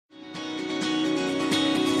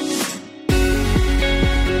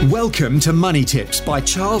Welcome to Money Tips by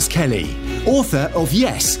Charles Kelly, author of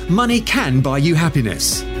Yes, Money Can Buy You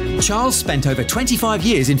Happiness. Charles spent over 25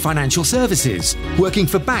 years in financial services, working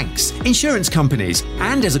for banks, insurance companies,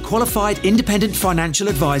 and as a qualified independent financial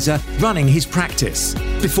advisor running his practice,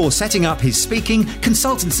 before setting up his speaking,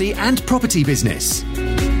 consultancy, and property business.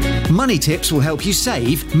 Money Tips will help you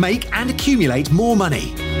save, make, and accumulate more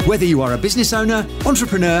money, whether you are a business owner,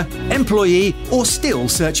 entrepreneur, employee, or still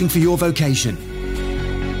searching for your vocation.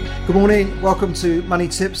 Good morning, welcome to Money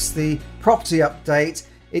Tips, the property update.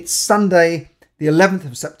 It's Sunday, the 11th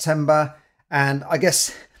of September, and I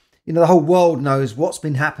guess, the whole world knows what's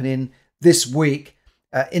been happening this week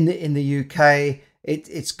in the UK.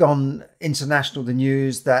 It's gone international, the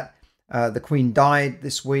news that the Queen died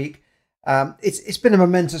this week. It's been a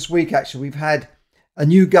momentous week, actually. We've had a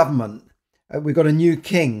new government, we've got a new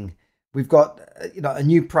king, we've got a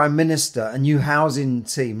new Prime Minister, a new housing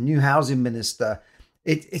team, new housing minister.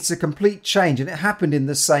 It's a complete change, and it happened in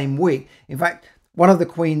the same week. In fact, one of the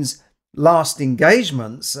Queen's last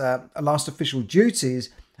engagements, last official duties,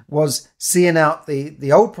 was seeing out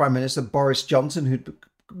the old Prime Minister, Boris Johnson, who'd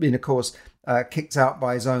been, of course, kicked out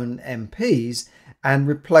by his own MPs, and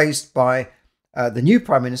replaced by the new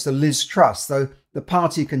Prime Minister, Liz Truss. So the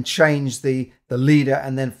party can change the leader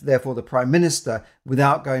and then therefore the Prime Minister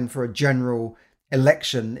without going for a general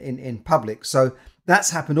election in public. So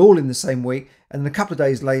that's happened all in the same week. And then a couple of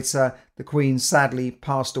days later, the Queen sadly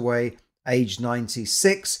passed away, aged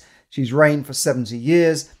 96. She's reigned for 70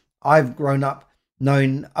 years. I've grown up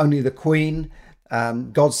knowing only the Queen.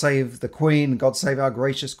 God save the Queen, God save our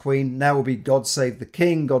gracious Queen. Now will be God save the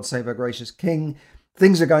King, God save our gracious King.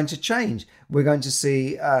 Things are going to change. We're going to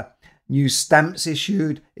see new stamps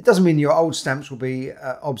issued. It doesn't mean your old stamps will be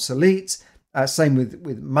obsolete. Same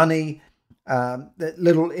with money. The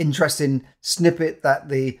little interesting snippet that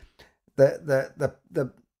the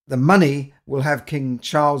money will have King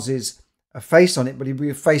Charles's face on it, but he'll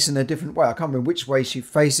be facing a different way. I can't remember which way she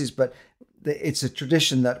faces, but it's a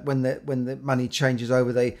tradition that when the money changes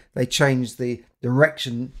over, they change the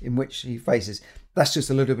direction in which he faces. That's just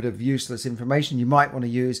a little bit of useless information you might want to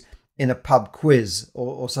use in a pub quiz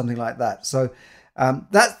or something like that. So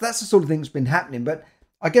that's the sort of thing that's been happening. But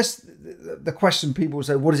I guess the question people will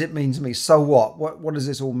say, what does it mean to me? So what? What does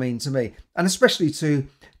this all mean to me? And especially to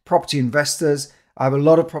property investors. I have a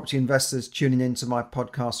lot of property investors tuning into my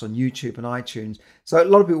podcast on YouTube and iTunes. So a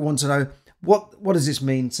lot of people want to know, what does this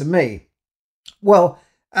mean to me? Well,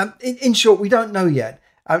 in short, we don't know yet.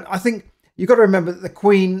 I think you've got to remember that the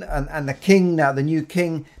Queen and the King, now the new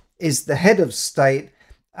King, is the head of state.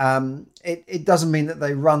 It doesn't mean that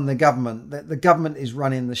they run the government. The government is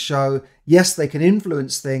running the show. Yes, they can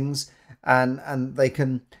influence things and they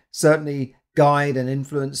can certainly guide and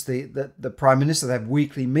influence the Prime Minister. They have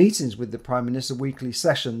weekly meetings with the Prime Minister, weekly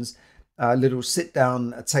sessions, little sit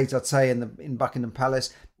down tete-a-tete in Buckingham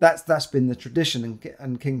Palace. That's been the tradition.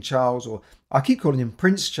 And King Charles, or I keep calling him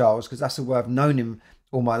Prince Charles because that's the way I've known him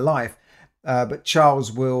all my life. But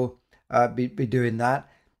Charles will be doing that.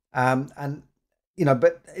 But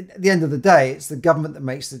at the end of the day, it's the government that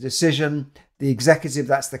makes the decision. The executive,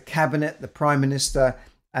 that's the cabinet, the Prime Minister,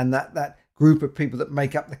 and that group of people that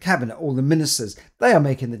make up the cabinet, all the ministers. They are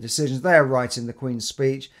making the decisions. They are writing the Queen's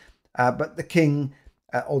speech. But the King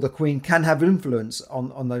or the Queen can have influence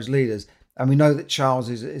on those leaders. And we know that Charles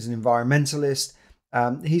is an environmentalist.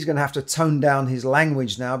 He's going to have to tone down his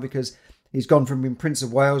language now because he's gone from being Prince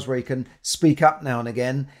of Wales, where he can speak up now and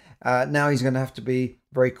again. Now he's going to have to be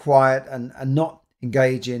very quiet and not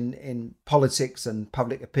engage in politics and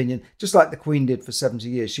public opinion, just like the Queen did for 70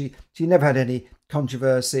 years. She never had any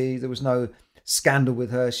controversy. There was no scandal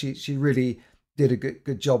with her. She really did a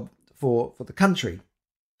good job for the country.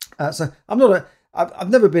 So I've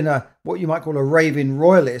never been what you might call a raving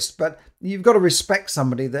royalist, but you've got to respect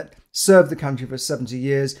somebody that served the country for 70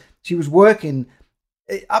 years. She was working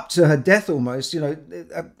up to her death almost.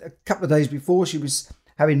 A couple of days before, she was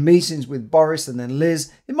having meetings with Boris and then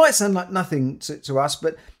Liz. It might sound like nothing to us,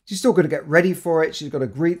 but she's still got to get ready for it. She's got to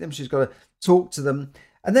greet them. She's got to talk to them.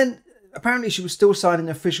 And then apparently she was still signing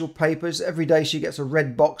official papers. Every day she gets a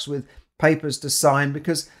red box with papers to sign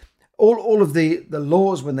because all of the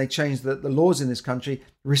laws, when they change the laws in this country,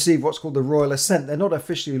 receive what's called the royal assent. They're not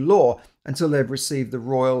officially law until they've received the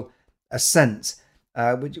royal assent,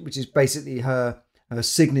 which is basically her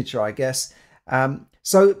signature, I guess.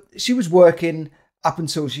 So she was working up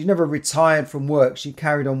until she never retired from work. She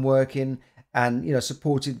carried on working and,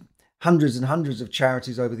 supported hundreds and hundreds of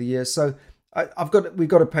charities over the years. So we've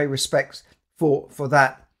got to pay respects for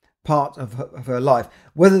that part of her life.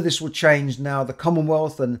 Whether this will change now, the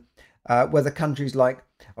Commonwealth and whether countries like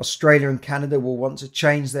Australia and Canada will want to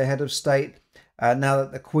change their head of state now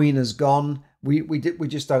that the Queen has gone. We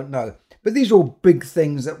just don't know. But these are all big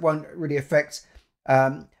things that won't really affect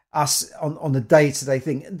us on the day-to-day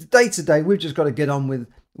thing. The day-to-day, we've just got to get on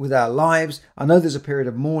with our lives. I know there's a period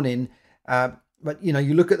of mourning, but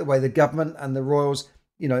you look at the way the government and the royals,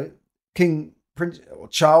 King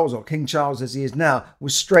Charles as he is now,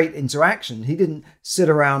 was straight into action. He didn't sit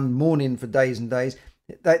around mourning for days and days.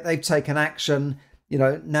 They've taken action.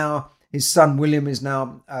 Now his son William is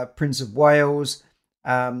now Prince of Wales.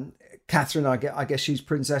 Catherine, I guess she's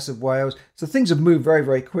Princess of Wales. So things have moved very,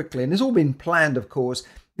 very quickly. And it's all been planned, of course.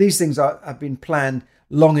 These things have been planned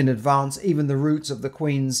long in advance. Even the routes of the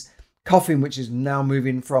Queen's coffin, which is now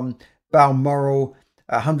moving from Balmoral,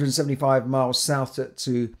 175 miles south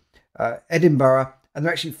to Edinburgh. And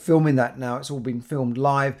they're actually filming that now. It's all been filmed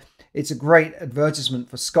live. It's a great advertisement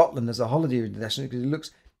for Scotland as a holiday destination because it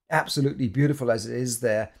looks absolutely beautiful as it is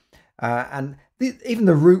there. Even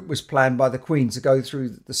the route was planned by the Queen to go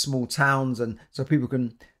through the small towns, and so people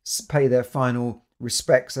can pay their final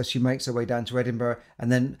respects as she makes her way down to Edinburgh,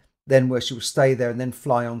 and then where she will stay there and then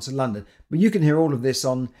fly on to London. But you can hear all of this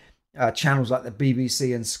on channels like the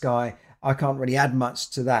BBC and Sky. I can't really add much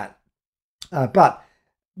to that. But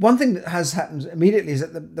one thing that has happened immediately is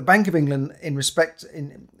that the Bank of England, in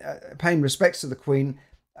paying respects to the Queen,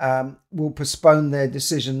 will postpone their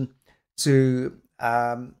decision to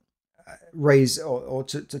raise or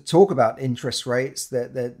to talk about interest rates,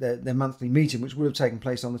 their monthly meeting, which would have taken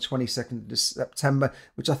place on the 22nd of September,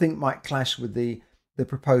 which I think might clash with the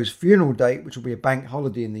proposed funeral date, which will be a bank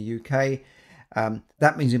holiday in the UK.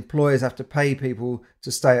 That means employers have to pay people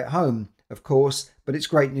to stay at home, of course, but it's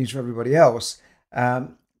great news for everybody else.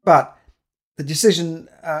 But the decision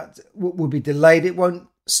will be delayed. It won't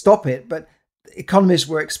stop it, but economists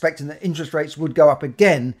were expecting that interest rates would go up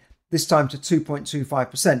again, this time to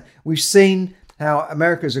 2.25%. We've seen how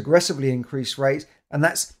America's aggressively increased rates, and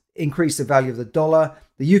that's increased the value of the dollar.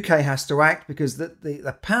 The UK has to act because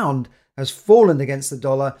the pound has fallen against the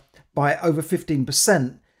dollar by over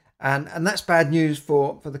 15%. And that's bad news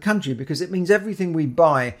for the country because it means everything we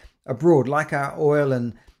buy abroad, like our oil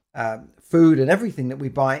and food and everything that we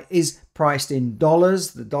buy, is priced in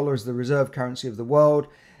dollars. The dollar is the reserve currency of the world.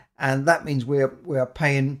 And that means we are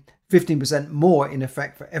paying 15% more in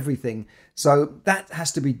effect for everything. So that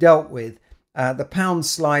has to be dealt with. The pound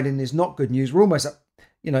sliding is not good news. We're almost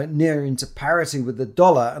near into parity with the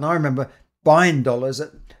dollar. And I remember buying dollars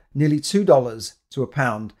at nearly $2 to a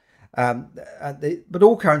pound. But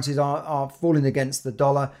all currencies are falling against the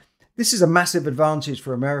dollar. This is a massive advantage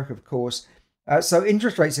for America, of course. So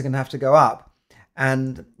interest rates are going to have to go up.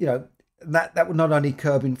 And, that will not only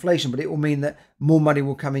curb inflation, but it will mean that more money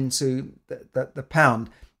will come into the pound.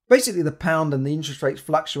 Basically, the pound and the interest rates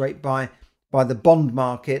fluctuate by the bond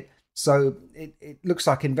market. So it looks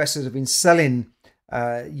like investors have been selling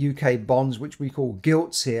UK bonds, which we call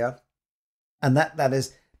gilts here. And that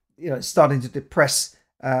is, starting to depress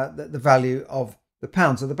the value of the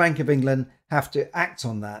pound. So the Bank of England have to act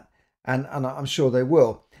on that. And I'm sure they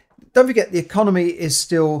will. Don't forget, the economy is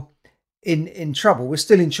still in trouble. We're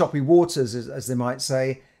still in choppy waters, as they might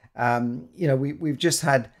say. We've just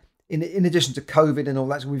had, in addition to COVID and all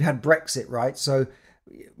that, we've had Brexit, right? So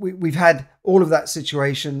we've had all of that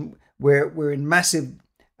situation where we're in massive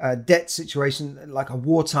debt situation, like a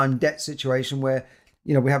wartime debt situation where,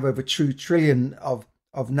 we have over 2 trillion of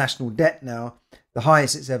national debt now, the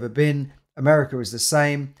highest it's ever been. America is the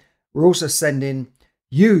same. We're also sending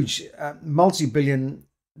huge multi-billion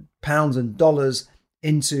pounds and dollars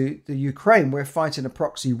into the Ukraine. We're fighting a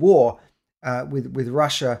proxy war with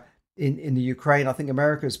Russia in the Ukraine. I think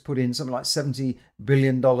America's put in something like $70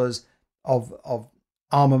 billion of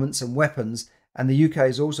armaments and weapons, and the UK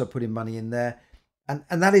is also putting money in there. And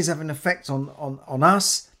that is having an effect on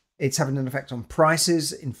us. It's having an effect on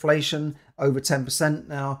prices, inflation, over 10%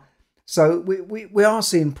 now. So we are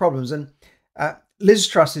seeing problems. And Liz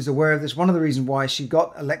Truss is aware of this. One of the reasons why she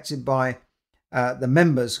got elected by the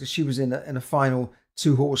members, because she was in a final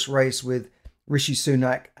 2-horse race with Rishi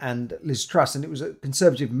Sunak and Liz Truss. And it was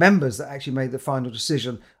Conservative members that actually made the final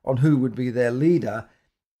decision on who would be their leader.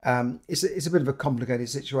 It's a bit of a complicated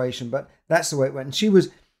situation, but that's the way it went. And she was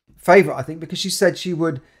favourite, I think, because she said she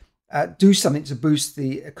would do something to boost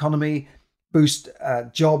the economy, boost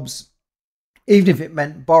jobs, even if it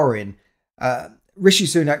meant borrowing. Rishi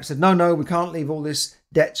Sunak said, no, we can't leave all this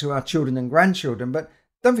debt to our children and grandchildren. But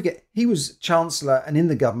don't forget, he was Chancellor and in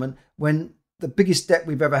the government when the biggest debt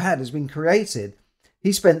we've ever had has been created.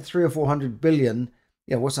 He spent 300 or 400 billion,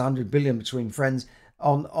 what's 100 billion between friends,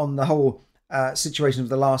 on the whole situation of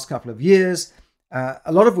the last couple of years.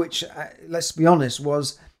 a lot of which, let's be honest,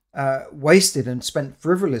 was wasted and spent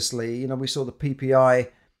frivolously. We saw the PPI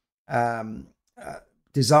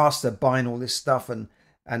disaster buying all this stuff, and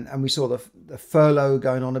we saw the furlough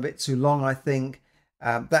going on a bit too long, I think.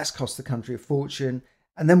 That's cost the country a fortune.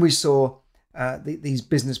 And then we saw these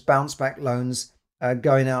business bounce back loans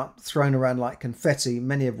going out, thrown around like confetti,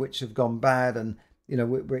 many of which have gone bad. And,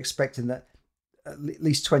 we're expecting that at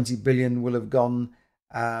least 20 billion will have gone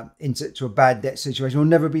into a bad debt situation, will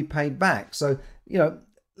never be paid back. So,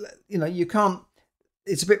 you can't,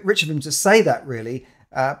 it's a bit rich of him to say that, really.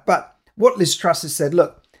 But what Liz Truss has said,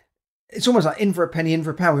 look, it's almost like in for a penny, in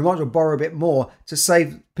for a pound. We might as well borrow a bit more to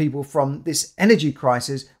save people from this energy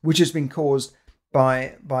crisis, which has been caused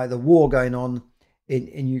by the war going on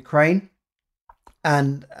in Ukraine.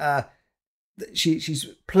 And she's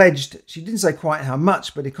pledged, she didn't say quite how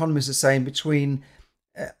much, but economists are saying between,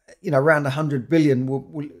 around 100 billion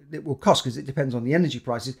it will cost, because it depends on the energy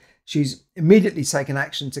prices. She's immediately taken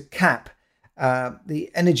action to cap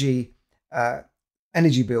the energy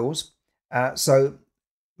bills. So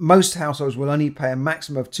most households will only pay a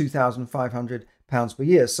maximum of £2,500 per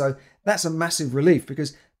year. So that's a massive relief,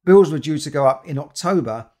 because bills were due to go up in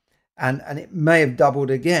October, and it may have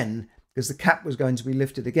doubled again because the cap was going to be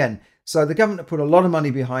lifted again. So the government put a lot of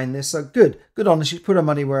money behind this. So good on her. She's put her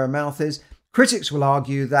money where her mouth is. Critics will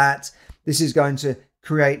argue that this is going to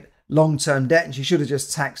create long-term debt, and she should have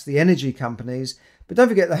just taxed the energy companies. But don't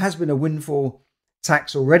forget, there has been a windfall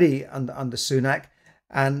tax already under Sunak.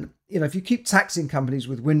 And, if you keep taxing companies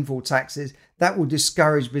with windfall taxes, that will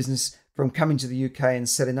discourage business from coming to the UK and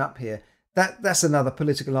setting up here. That's another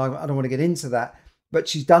political argument. I don't want to get into that. But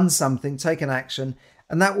she's done something, taken action,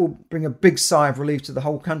 and that will bring a big sigh of relief to the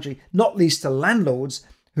whole country, not least to landlords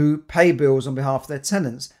who pay bills on behalf of their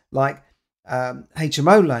tenants, like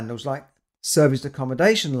HMO landlords, like serviced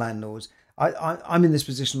accommodation landlords. I'm in this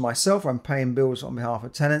position myself. I'm paying bills on behalf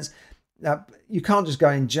of tenants. Now, you can't just go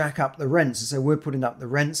and jack up the rents and say, we're putting up the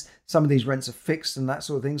rents. Some of these rents are fixed and that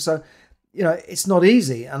sort of thing. So, it's not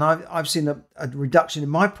easy. And I've seen a reduction in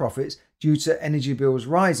my profits due to energy bills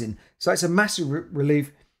rising. So it's a massive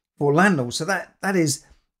relief for landlords. So that is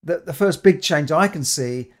the first big change I can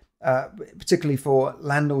see, particularly for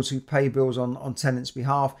landlords who pay bills on tenants'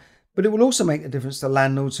 behalf. But it will also make a difference to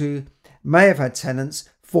landlords who may have had tenants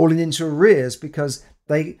falling into arrears because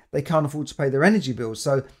they can't afford to pay their energy bills.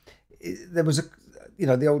 So there was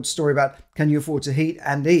the old story about, can you afford to heat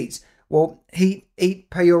and eat? Well, heat, eat,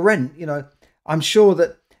 pay your rent. I'm sure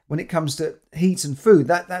that when it comes to heat and food,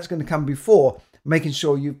 that's going to come before making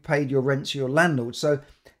sure you've paid your rent to your landlord. So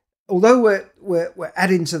although we're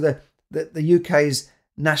adding to the UK's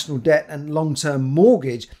national debt and long-term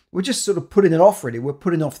mortgage, we're just sort of putting it off, really. We're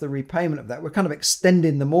putting off the repayment of that. We're kind of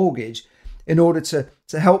extending the mortgage in order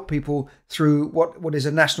to help people through what is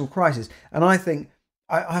a national crisis. And I think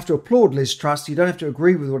I have to applaud Liz Truss. You don't have to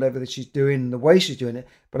agree with whatever that she's doing and the way she's doing it,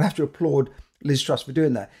 but I have to applaud Liz Truss for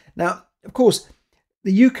doing that. Now, of course,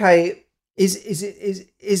 the UK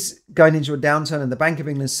is going into a downturn, and the Bank of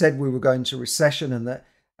England said we were going to recession and that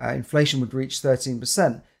inflation would reach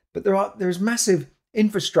 13%. But there is massive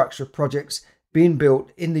infrastructure projects being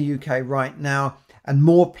built in the UK right now, and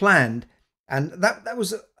more planned. And that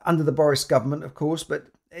was under the Boris government, of course, but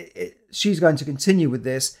she's going to continue with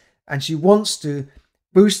this, and she wants to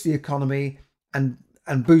boost the economy and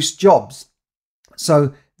boost jobs.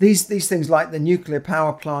 So these things like the nuclear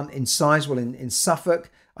power plant in Sizewell in Suffolk,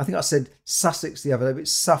 I think I said Sussex the other day, but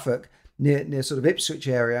it's Suffolk, near sort of Ipswich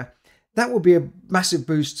area. That will be a massive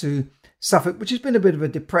boost to Suffolk, which has been a bit of a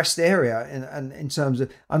depressed area in terms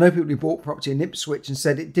of, I know people who bought property in Ipswich and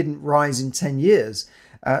said it didn't rise in 10 years.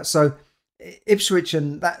 So Ipswich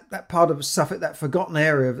and that part of Suffolk, that forgotten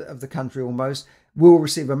area of the country almost, will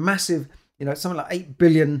receive a massive, something like £8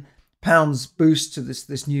 billion boost to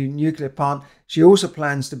this new nuclear plant. She also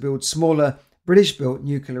plans to build smaller British-built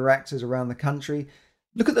nuclear reactors around the country.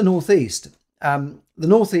 Look at the Northeast. The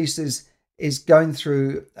Northeast is going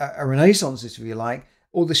through a renaissance, if you like.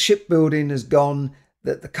 All the shipbuilding has gone,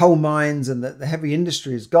 the coal mines and the heavy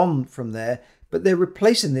industry has gone from there, but they're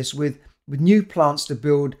replacing this with new plants to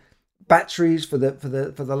build batteries for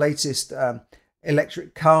the latest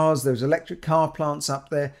electric cars. There's electric car plants up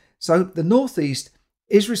there. So the Northeast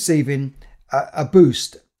is receiving a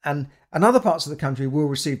boost, and other parts of the country will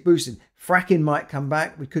receive boosting. Fracking might come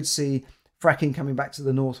back. We could see fracking coming back to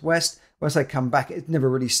the Northwest. When I say come back, it never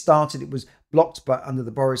really started. It was blocked under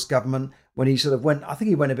the Boris government when he sort of went, I think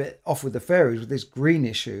he went a bit off with the fairies with this green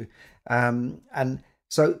issue. And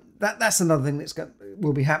so that's another thing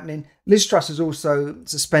will be happening. Liz Truss has also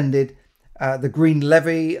suspended the green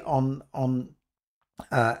levy on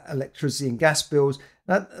electricity and gas bills.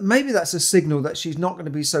 Now, maybe that's a signal that she's not going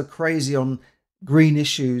to be so crazy on green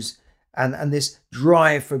issues and this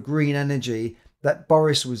drive for green energy that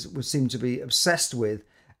Boris would seem to be obsessed with.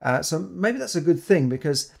 So maybe that's a good thing,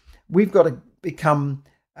 because we've got to become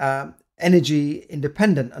energy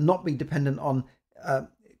independent and not be dependent on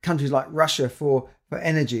countries like Russia for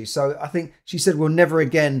energy. So I think she said we'll never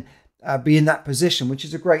again be in that position, which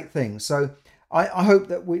is a great thing. So I hope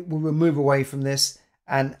that we will move away from this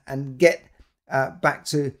and get back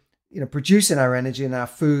to producing our energy and our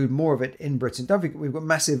food, more of it in Britain. Don't forget, we've got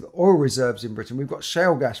massive oil reserves in Britain. We've got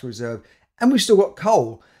shale gas reserve, and we've still got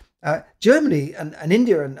coal. Germany and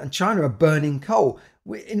India and China are burning coal.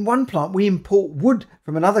 In one plant, we import wood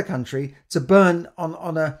from another country to burn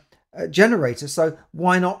on a generator. So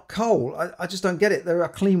why not coal? I just don't get it. There are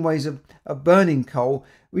clean ways of burning coal.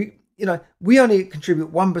 We only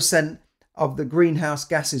contribute 1% of the greenhouse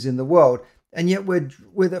gases in the world, and yet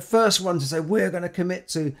we're the first one to say we're going to commit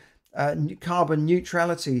to carbon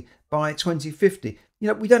neutrality by 2050.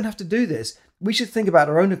 We don't have to do this. We should think about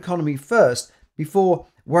our own economy first before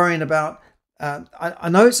worrying about. I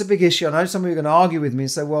know it's a big issue. I know some of you are going to argue with me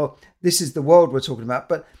and say, well, this is the world we're talking about.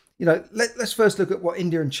 But, let's first look at what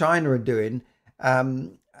India and China are doing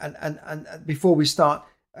and before we start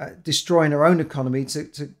destroying our own economy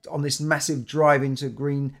to on this massive drive into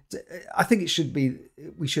green. I think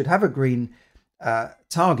we should have a green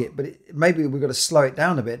target, but maybe we've got to slow it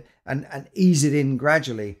down a bit and ease it in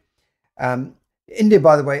gradually. India,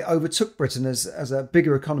 by the way, overtook Britain as a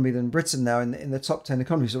bigger economy than Britain now in the top 10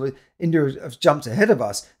 economies. So India has jumped ahead of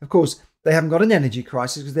us. Of course, they haven't got an energy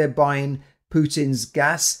crisis because they're buying Putin's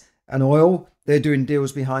gas and oil. They're doing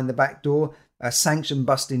deals behind the back door, sanction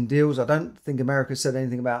busting deals. I don't think America said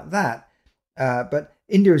anything about that. But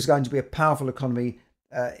India is going to be a powerful economy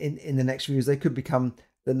in the next few years. They could become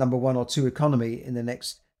the number 1 or 2 economy in the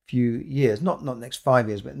next few years. Not next 5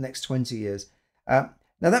 years, but the next 20 years.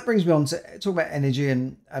 Now that brings me on to talk about energy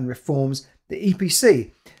and reforms. The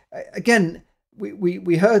EPC. Again,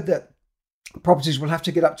 we heard that properties will have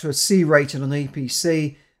to get up to a C rating on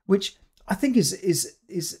EPC, which I think is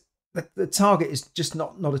the target is just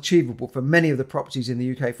not achievable for many of the properties in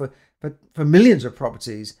the UK, for millions of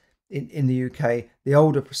properties in the UK, the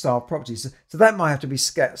older style properties. So that might have to be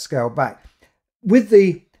scaled back. With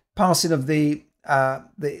the passing of the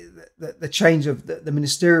change of the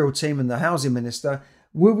ministerial team and the housing minister,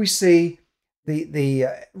 will we see the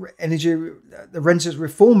renters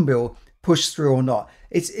reform bill pushed through or not?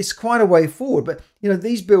 It's quite a way forward, but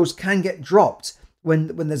these bills can get dropped when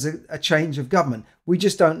there's a change of government. We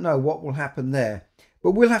just don't know what will happen there,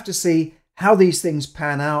 but we'll have to see how these things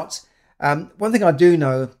pan out. One thing I do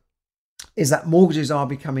know is that mortgages are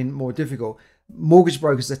becoming more difficult. Mortgage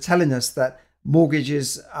brokers are telling us that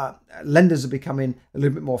lenders are becoming a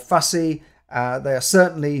little bit more fussy. They are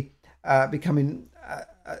certainly becoming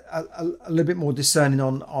a little bit more discerning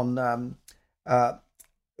on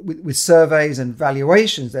with surveys and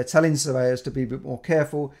valuations. They're telling surveyors to be a bit more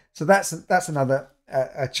careful. So that's another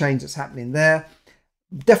change that's happening there.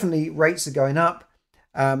 Definitely rates are going up.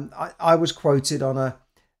 I was quoted on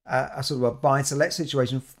a sort of a buy-to-let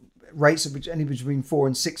situation, rates of anywhere between 4%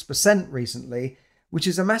 and 6% recently, which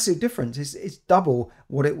is a massive difference. It's double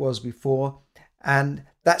what it was before, and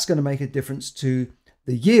that's going to make a difference to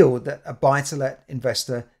the yield that a buy-to-let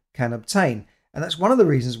investor can obtain. And that's one of the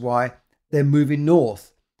reasons why they're moving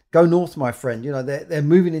north. Go north, my friend. They're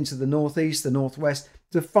moving into the northeast, the northwest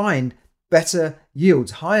to find better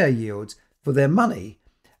yields, higher yields for their money.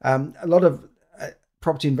 A lot of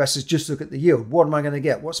property investors just look at the yield. What am I going to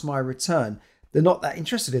get? What's my return? They're not that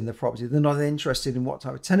interested in the property. They're not interested in what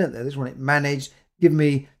type of tenant they're. They just want it managed. Give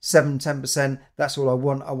me 7-10%. That's all I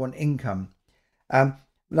want. I want income.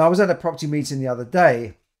 Now, I was at a property meeting the other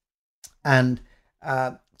day, and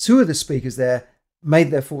 2 of the speakers there made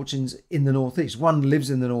their fortunes in the northeast. One lives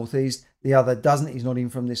in the northeast. The other doesn't. He's not even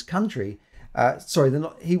from this country.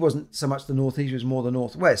 He wasn't so much the northeast. He was more the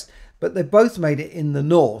northwest. But they both made it in the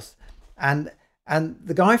north. And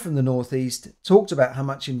the guy from the northeast talked about how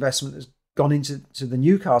much investment has gone into the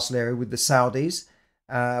Newcastle area with the Saudis,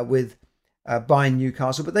 with buying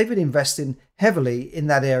Newcastle. But they've been investing heavily in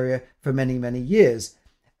that area for many, many years.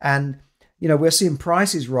 And, we're seeing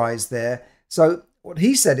prices rise there. So what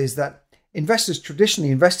he said is that investors traditionally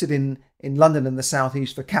invested in London and the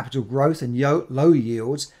southeast for capital growth and low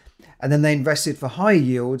yields. And then they invested for high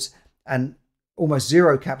yields and almost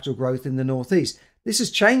zero capital growth in the northeast. This has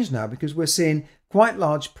changed now because we're seeing quite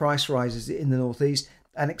large price rises in the northeast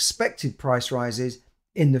and expected price rises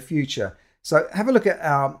in the future. So have a look at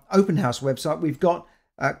our Open House website. We've got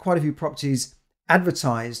quite a few properties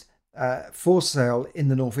advertised for sale in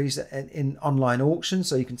the Northeast in online auctions,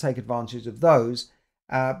 so you can take advantage of those.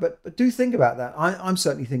 But do think about that. I'm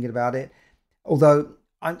certainly thinking about it, although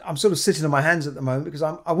I'm sort of sitting on my hands at the moment because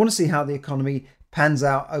I want to see how the economy pans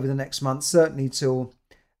out over the next month, certainly till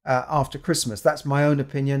after Christmas. That's my own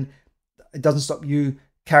opinion. It doesn't stop you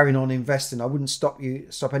carrying on investing. I wouldn't stop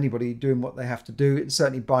anybody doing what they have to do, and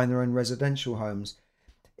certainly buying their own residential homes.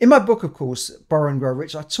 In my book, of course, Borrow and Grow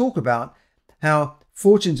Rich, I talk about how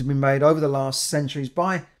fortunes have been made over the last centuries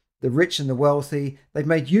by the rich and the wealthy. They've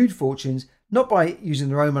made huge fortunes, not by using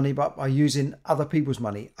their own money, but by using other people's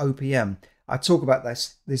money, OPM. I talk about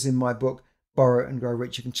this in my book, Borrow and Grow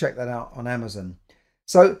Rich. You can check that out on Amazon.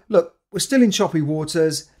 So look, we're still in choppy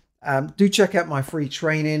waters. Do check out my free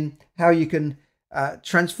training, how you can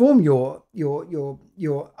transform your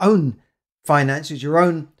own finances, your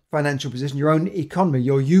own financial position, your own economy,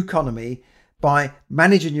 your economy, by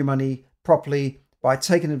managing your money properly, by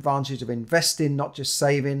taking advantage of investing, not just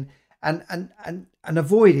saving, and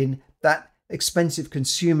avoiding that expensive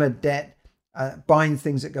consumer debt, buying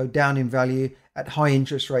things that go down in value at high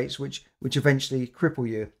interest rates, which eventually cripple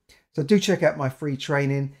you. So do check out my free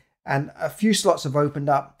training, and a few slots have opened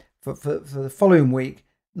up for the following week,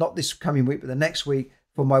 not this coming week, but the next week,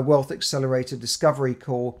 for my Wealth Accelerator Discovery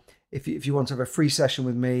Call. If you want to have a free session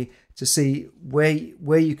with me to see where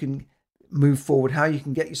you can move forward, how you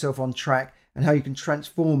can get yourself on track, and how you can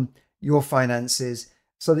transform your finances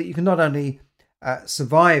so that you can not only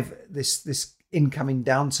survive this incoming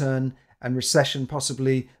downturn and recession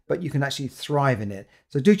possibly, but you can actually thrive in it.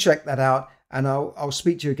 So do check that out, and I'll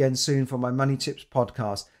speak to you again soon for my Money Tips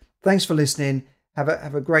podcast. Thanks for listening. Have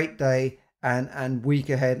a great day and week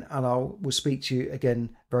ahead, and we'll speak to you again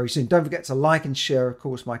very soon. Don't forget to like and share, of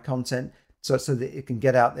course, my content so that it can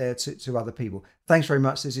get out there to other people. Thanks very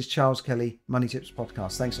much. This is Charles Kelly, Money Tips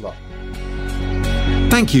Podcast. Thanks a lot.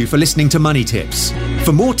 Thank you for listening to Money Tips.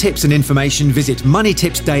 For more tips and information, visit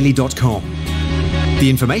moneytipsdaily.com. The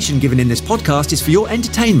information given in this podcast is for your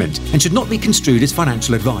entertainment and should not be construed as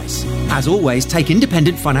financial advice. As always, take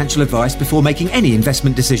independent financial advice before making any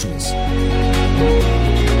investment decisions.